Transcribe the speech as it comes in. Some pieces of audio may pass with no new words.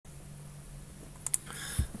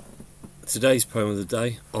Today's poem of the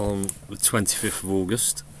day, on the 25th of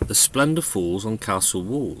August, The Splendour Falls on Castle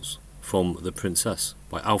Walls, from The Princess,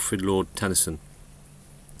 by Alfred Lord Tennyson.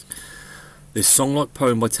 This song-like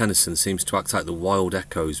poem by Tennyson seems to act out the wild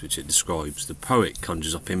echoes which it describes. The poet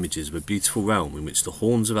conjures up images of a beautiful realm in which the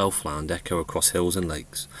horns of Elfland echo across hills and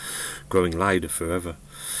lakes, growing louder forever.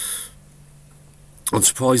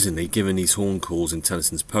 Unsurprisingly, given these horn calls in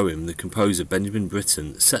Tennyson's poem, the composer Benjamin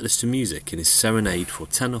Britten set this to music in his Serenade for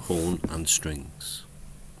tenor, horn and strings.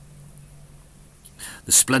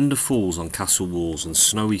 The splendour falls on castle walls and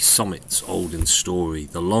snowy summits old in story.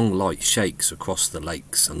 The long light shakes across the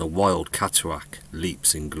lakes, and the wild cataract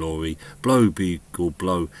leaps in glory. Blow, bugle,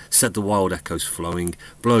 blow, set the wild echoes flowing.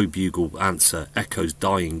 Blow, bugle, answer, echoes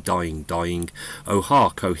dying, dying, dying. Oh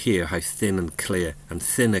hark, oh hear, how thin and clear, and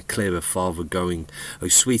thinner, clearer, farther going. Oh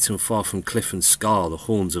sweet and far from cliff and scar, the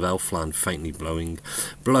horns of Elfland faintly blowing.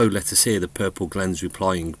 Blow, let us hear the purple glens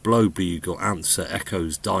replying. Blow, bugle, answer,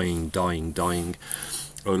 echoes dying, dying, dying.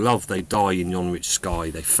 Oh love, they die in yon rich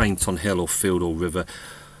sky, they faint on hill or field or river.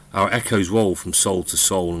 Our echoes roll from soul to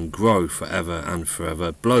soul and grow for ever and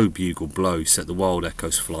forever. Blow, bugle, blow, set the wild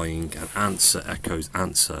echoes flying, and answer, echoes,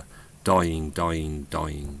 answer, dying, dying,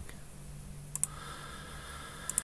 dying.